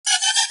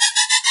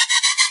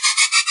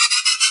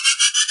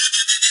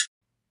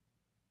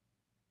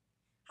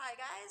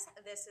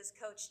guys. This is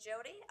Coach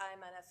Jody.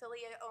 I'm an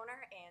affiliate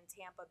owner in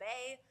Tampa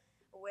Bay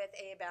with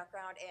a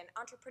background in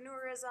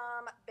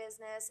entrepreneurism,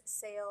 business,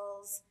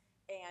 sales,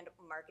 and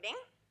marketing.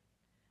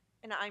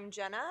 And I'm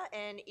Jenna,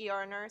 an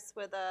ER nurse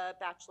with a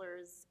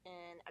bachelor's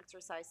in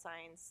exercise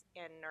science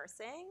and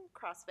nursing,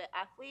 CrossFit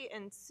athlete,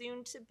 and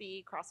soon to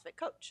be CrossFit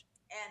coach.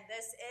 And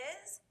this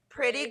is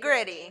Pretty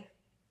Gritty.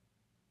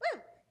 Woo!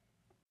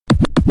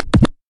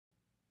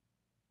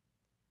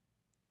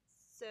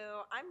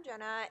 So I'm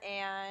Jenna,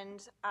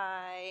 and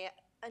I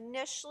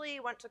initially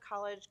went to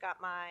college,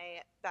 got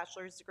my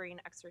bachelor's degree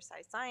in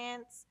exercise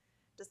science,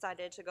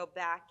 decided to go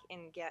back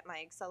and get my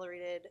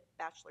accelerated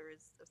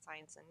bachelor's of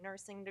science in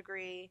nursing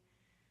degree.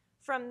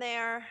 From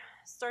there,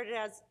 started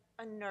as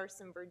a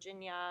nurse in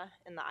Virginia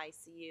in the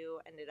ICU,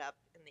 ended up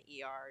in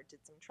the ER,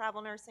 did some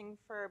travel nursing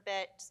for a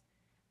bit,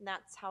 and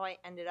that's how I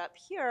ended up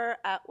here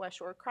at West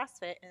Shore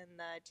CrossFit in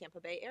the Tampa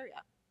Bay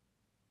area.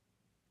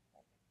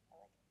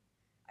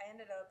 I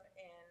ended up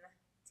in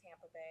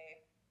Tampa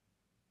Bay.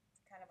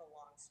 It's kind of a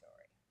long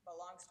story, but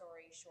long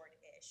story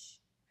short-ish.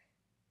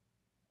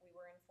 We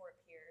were in Fort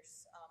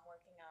Pierce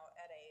working out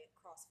at a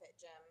CrossFit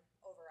gym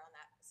over on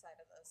that side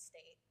of the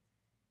state.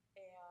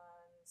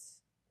 And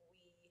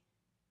we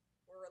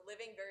were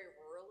living very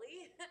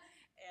rurally,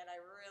 and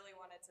I really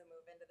wanted to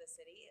move into the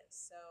city.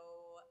 So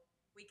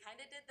we kind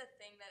of did the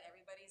thing that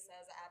everybody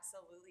says,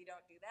 absolutely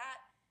don't do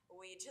that.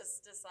 We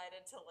just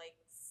decided to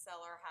sell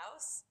our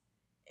house,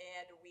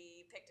 and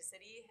we picked a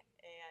city,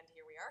 and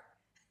here we are.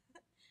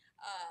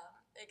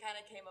 It kind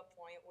of came a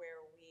point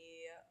where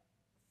we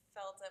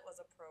felt it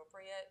was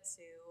appropriate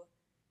to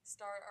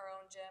start our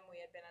own gym.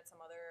 We had been at some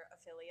other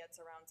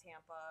affiliates around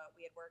Tampa.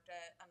 We had worked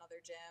at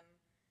another gym,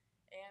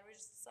 and we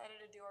just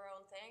decided to do our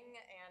own thing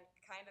and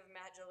kind of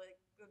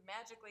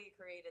magically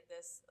created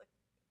this,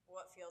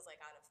 what feels like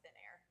out of thin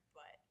air.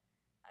 But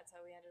that's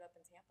how we ended up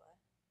in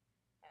Tampa.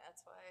 And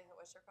that's why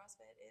West Shore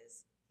CrossFit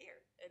is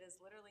here. It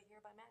is literally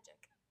here by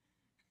magic.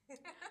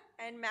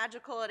 And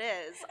magical it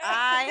is.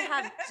 I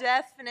have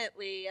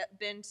definitely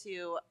been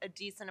to a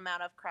decent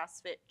amount of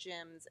CrossFit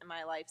gyms in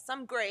my life.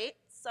 Some great,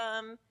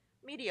 some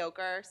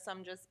mediocre,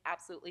 some just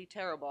absolutely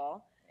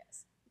terrible.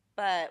 Yes.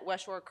 But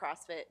West Shore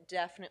CrossFit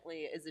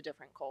definitely is a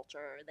different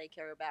culture. They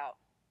care about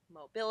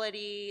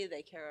mobility.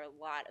 They care a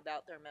lot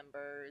about their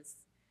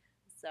members.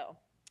 So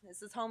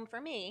this is home for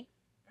me.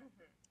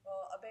 Mm-hmm.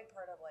 Well, a big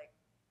part of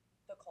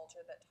the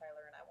culture that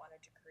Tyler and I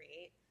wanted to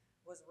create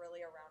was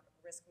really around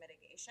risk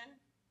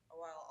mitigation,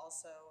 while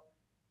also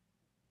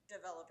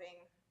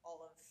developing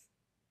all of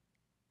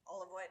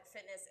what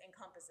fitness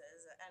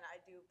encompasses. And I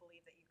do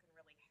believe that you can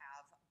really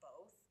have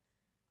both.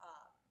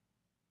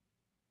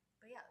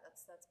 But yeah,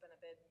 that's been a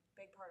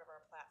big part of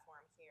our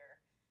platform here.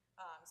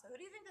 So who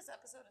do you think this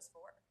episode is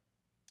for?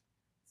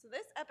 So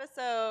this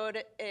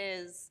episode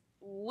is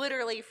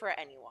literally for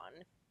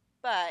anyone.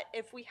 But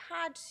if we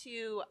had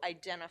to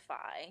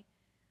identify,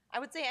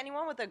 I would say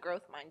anyone with a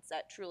growth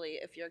mindset,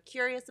 truly. If you're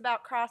curious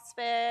about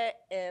CrossFit,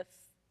 if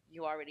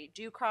you already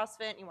do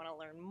CrossFit and you want to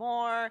learn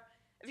more,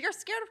 if you're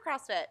scared of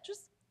CrossFit,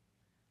 just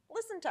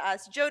listen to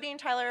us. Jody and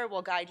Tyler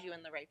will guide you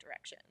in the right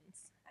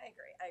directions. I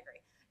agree.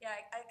 Yeah,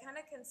 I kind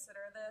of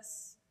consider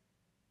this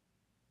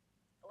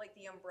like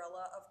the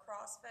umbrella of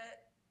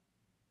CrossFit,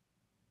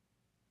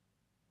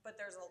 but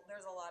there's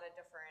a lot of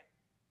different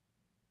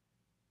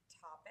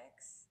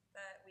topics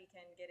that we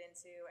can get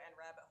into and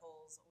rabbit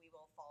holes we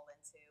will fall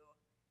into.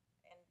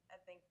 And I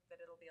think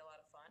that it'll be a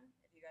lot of fun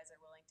if you guys are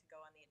willing to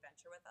go on the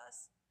adventure with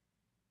us.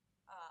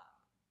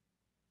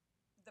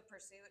 The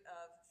pursuit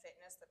of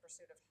fitness, the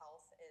pursuit of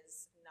health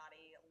is not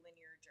a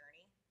linear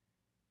journey.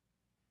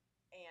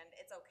 And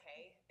it's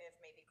okay if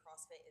maybe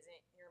CrossFit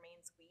isn't your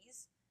main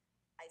squeeze.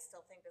 I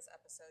still think this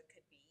episode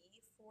could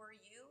be for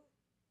you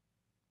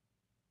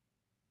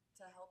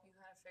to help you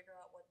kind of figure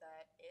out what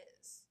that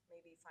is.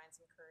 Maybe find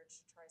some courage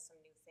to try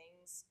some new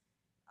things.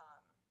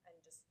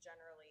 And just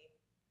generally,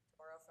 to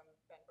borrow from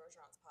Ben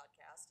Bergeron's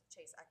podcast,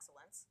 chase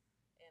excellence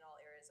in all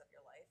areas of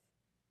your life.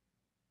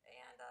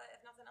 And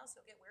if nothing else,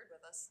 you'll get weird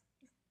with us.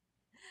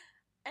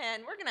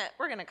 And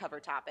we're gonna cover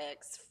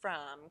topics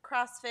from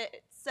CrossFit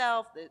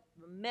itself, the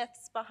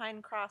myths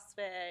behind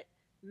CrossFit,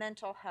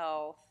 mental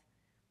health.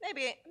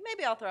 Maybe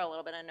I'll throw a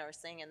little bit of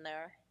nursing in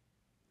there.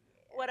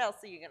 Yeah. What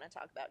else are you gonna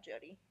talk about,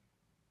 Jody?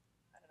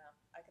 I don't know.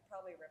 I could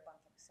probably rip on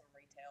some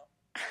retail.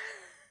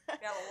 I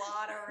got a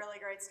lot of really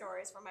great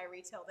stories from my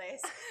retail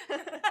days.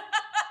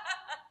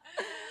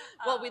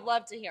 Well, we'd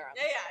love to hear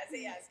them.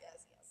 Yes.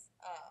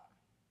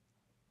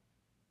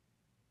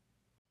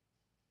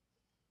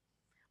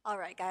 All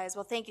right, guys.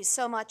 Well, thank you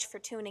so much for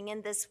tuning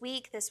in this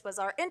week. This was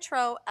our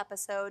intro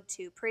episode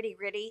to Pretty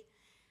Gritty.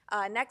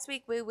 Next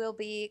week, we will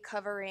be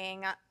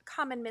covering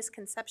common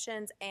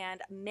misconceptions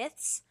and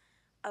myths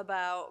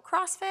about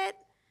CrossFit.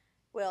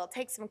 We'll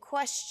take some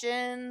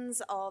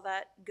questions, all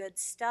that good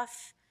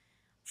stuff.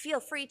 Feel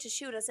free to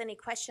shoot us any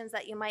questions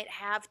that you might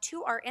have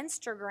to our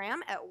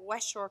Instagram at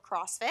West Shore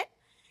CrossFit.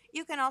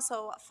 You can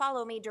also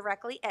follow me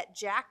directly at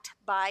Jacked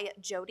by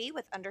Jody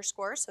with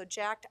underscore. So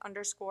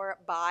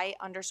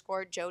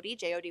Jacked_by_Jody,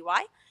 Jody.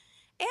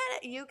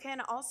 And you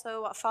can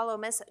also follow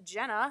Miss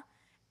Jenna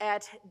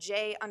at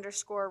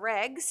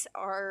J_regs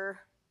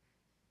or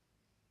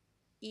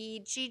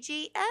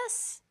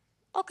EGGS.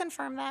 I'll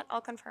confirm that.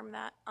 I'll confirm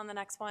that on the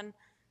next one.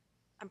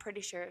 I'm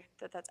pretty sure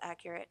that that's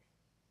accurate.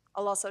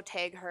 I'll also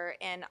tag her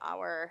in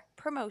our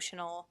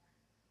promotional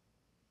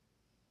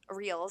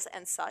reels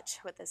and such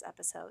with this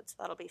episode, so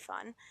that'll be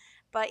fun.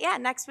 But yeah,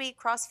 next week,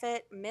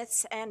 CrossFit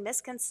myths and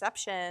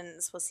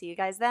misconceptions. We'll see you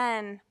guys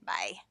then.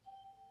 Bye.